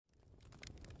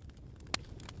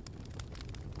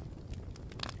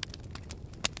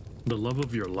The love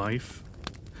of your life?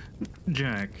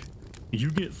 Jack, you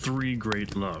get three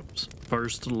great loves.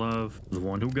 First love, the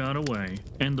one who got away,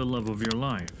 and the love of your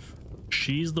life.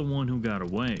 She's the one who got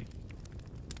away.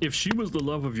 If she was the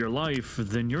love of your life,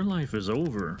 then your life is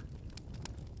over.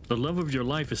 The love of your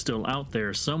life is still out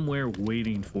there somewhere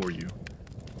waiting for you.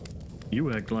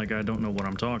 You act like I don't know what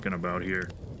I'm talking about here.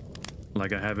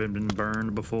 Like I haven't been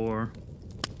burned before.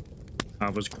 I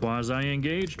was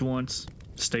quasi-engaged once,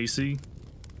 Stacy.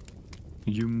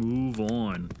 You move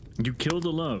on. You kill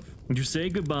the love. You say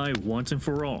goodbye once and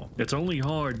for all. It's only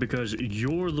hard because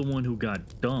you're the one who got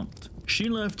dumped. She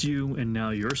left you and now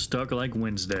you're stuck like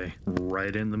Wednesday,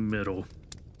 right in the middle.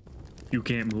 You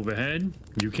can't move ahead,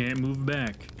 you can't move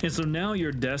back. And so now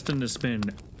you're destined to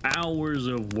spend hours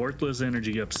of worthless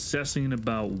energy obsessing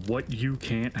about what you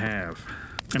can't have.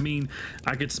 I mean,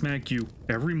 I could smack you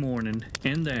every morning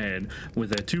in the head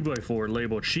with that 2x4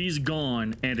 labeled "She's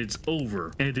gone and it's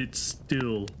over," and it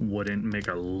still wouldn't make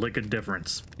a lick of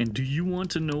difference. And do you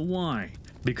want to know why?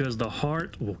 Because the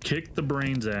heart will kick the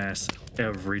brain's ass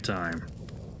every time.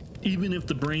 Even if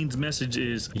the brain's message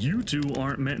is, you two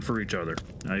aren't meant for each other.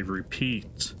 I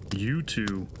repeat, you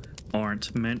two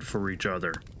aren't meant for each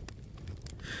other.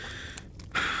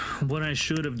 What I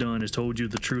should have done is told you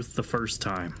the truth the first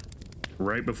time.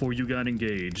 Right before you got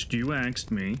engaged, you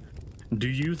asked me, do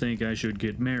you think I should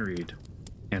get married?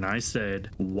 And I said,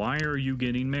 why are you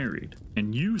getting married?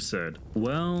 And you said,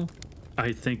 well,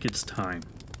 I think it's time.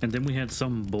 And then we had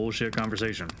some bullshit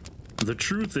conversation. The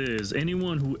truth is,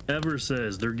 anyone who ever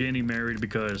says they're getting married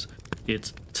because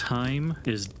it's time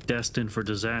is destined for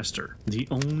disaster. The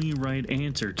only right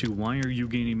answer to why are you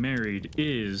getting married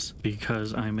is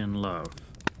because I'm in love.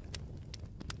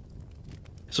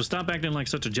 So stop acting like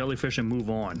such a jellyfish and move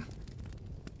on.